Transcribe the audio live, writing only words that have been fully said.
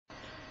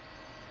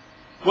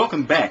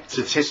Welcome back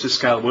to Testor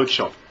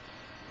ScaleWorkshop.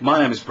 My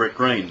name is Brett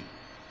Green.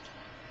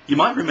 You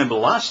might remember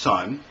last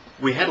time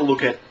we had a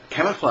look at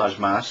camouflage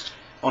masks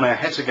on our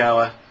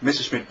Hasegawa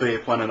Messerschmitt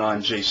BF109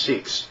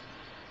 G6.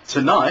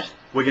 Tonight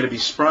we're going to be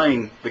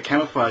spraying the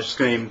camouflage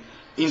scheme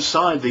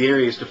inside the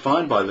areas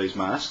defined by these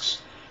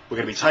masks. We're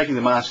going to be taking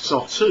the masks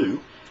off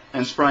too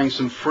and spraying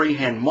some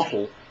freehand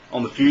Mottling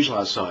on the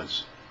fuselage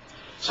sides.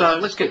 So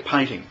let's get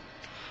painting.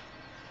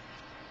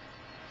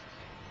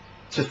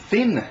 To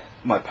thin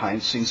my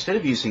paints, instead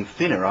of using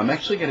thinner, I'm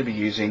actually going to be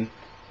using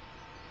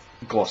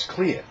gloss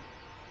clear.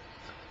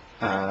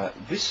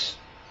 This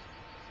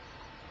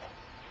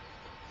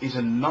is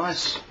a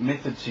nice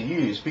method to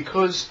use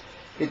because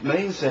it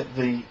means that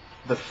the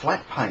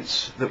flat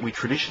paints that we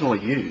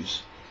traditionally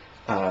use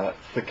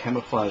for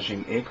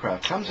camouflaging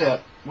aircraft comes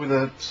out with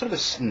a sort of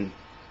a satin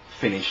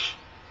finish,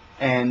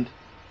 and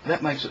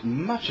that makes it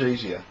much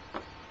easier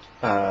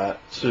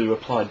to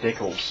apply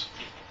decals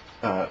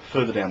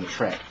further down the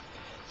track.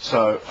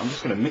 So I'm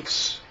just going to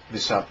mix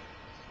this up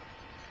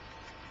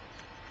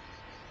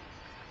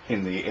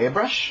in the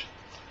airbrush,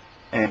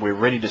 and we're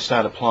ready to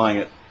start applying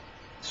it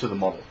to the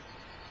model.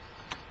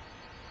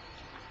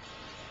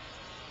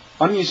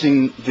 I'm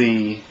using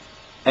the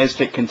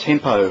Aztec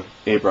Contempo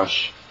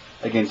airbrush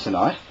again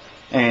tonight,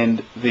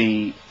 and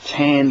the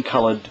tan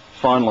coloured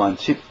fine line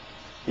tip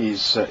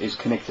is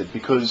connected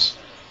because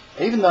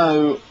even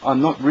though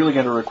I'm not really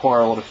going to require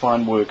a lot of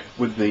fine work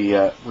with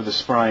the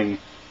spraying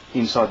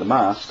inside the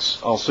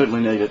masks, I'll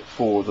certainly need it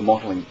for the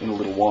mottling in a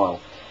little while.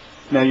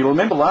 Now you'll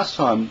remember last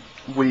time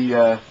we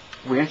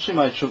actually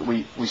made sure that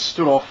we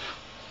stood off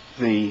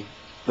the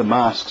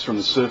masks from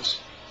the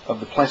surface of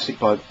the plastic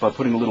by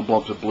putting little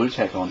blobs of blue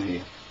tack on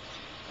here.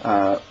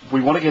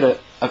 We want to get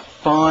a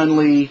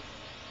finely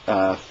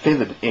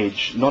feathered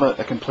edge, not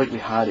a completely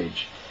hard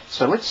edge.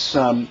 So let's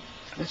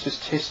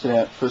just test it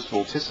out first of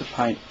all. Test the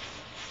paint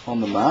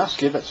on the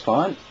mask. Yeah, that's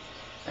fine.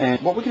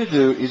 And what we're going to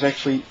do is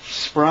actually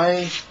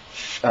spray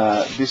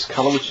this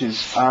colour, which is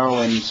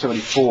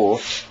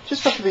RLM74,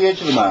 just up to the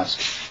edge of the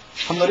mask.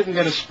 I'm not even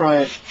going to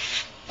spray it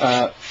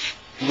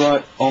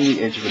right on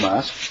the edge of the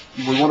mask.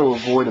 We want to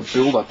avoid a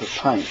build-up of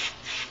paint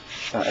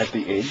at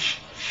the edge.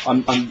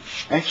 I'm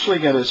actually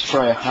going to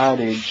spray a hard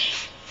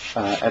edge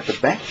at the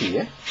back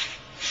here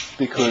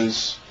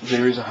because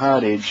there is a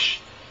hard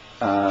edge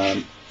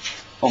on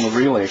the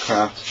real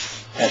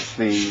aircraft at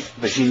the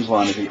hinge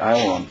line of the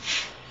aileron.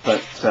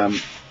 But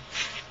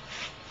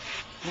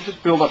we'll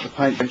just build up the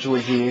paint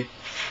gradually here,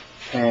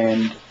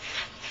 and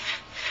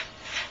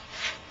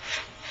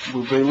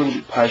we'll be a little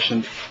bit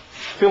patient,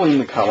 fill in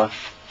the colour,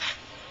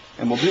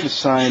 and we'll do the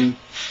same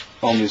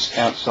on this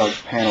outside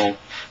panel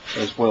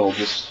as well,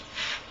 just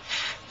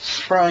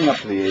spraying up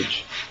to the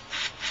edge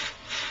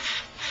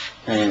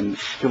and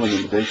filling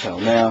in the detail.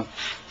 Now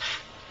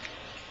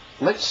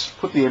let's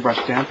put the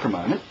airbrush down for a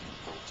moment.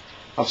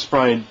 I've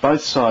sprayed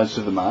both sides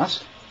of the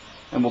mask,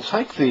 and we'll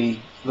take the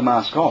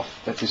mask off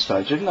at this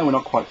stage, even though we're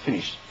not quite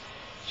finished,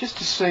 just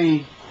to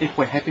see if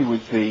we're happy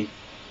with the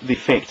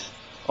effect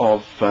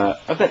of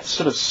that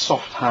sort of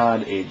soft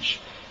hard edge.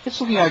 It's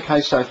looking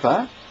okay so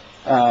far,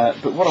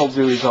 but what I'll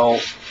do is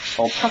I'll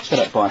touch that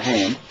up by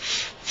hand.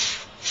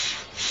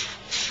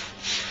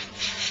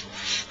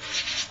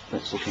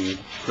 That's looking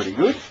pretty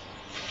good.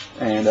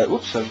 And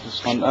whoops, I've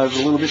just gone over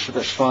a little bit, but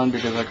that's fine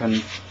because I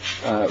can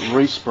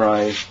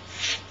respray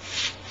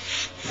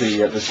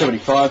the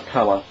 75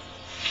 colour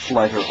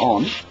later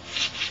on.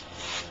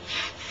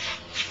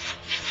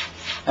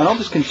 And I'll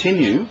just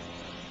continue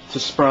to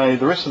spray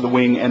the rest of the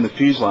wing and the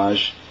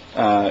fuselage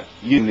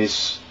using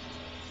this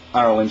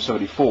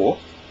RLM74,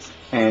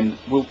 and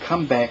we'll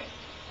come back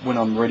when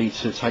I'm ready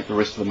to take the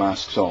rest of the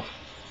masks off.